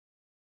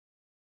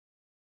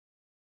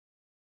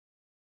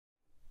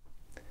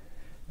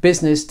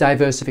Business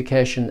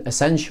Diversification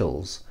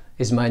Essentials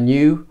is my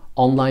new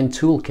online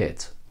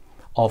toolkit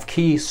of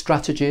key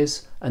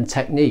strategies and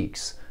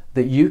techniques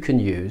that you can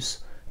use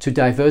to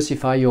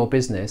diversify your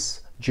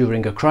business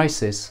during a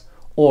crisis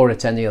or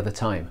at any other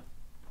time.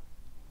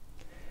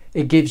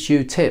 It gives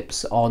you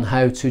tips on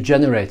how to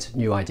generate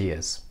new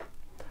ideas,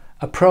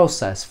 a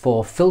process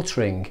for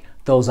filtering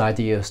those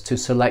ideas to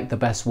select the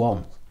best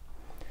one.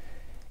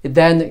 It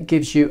then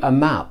gives you a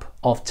map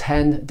of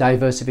 10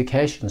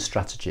 diversification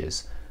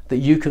strategies that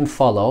you can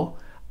follow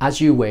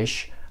as you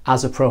wish,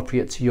 as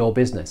appropriate to your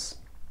business.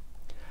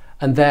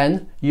 And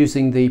then,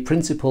 using the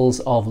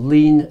principles of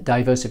lean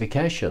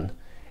diversification,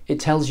 it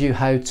tells you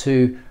how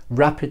to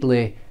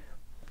rapidly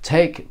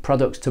take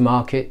products to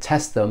market,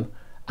 test them,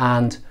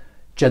 and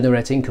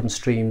generate income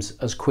streams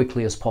as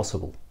quickly as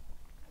possible.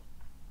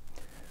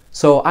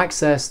 So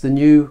access the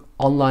new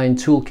online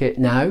toolkit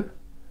now.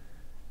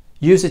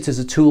 Use it as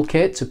a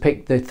toolkit to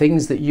pick the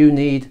things that you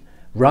need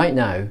right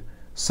now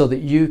so that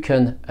you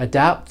can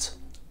adapt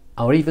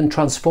or even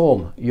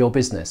transform your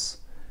business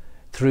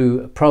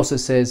through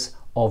processes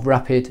of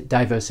rapid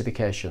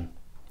diversification.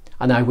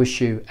 And I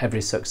wish you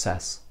every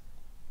success.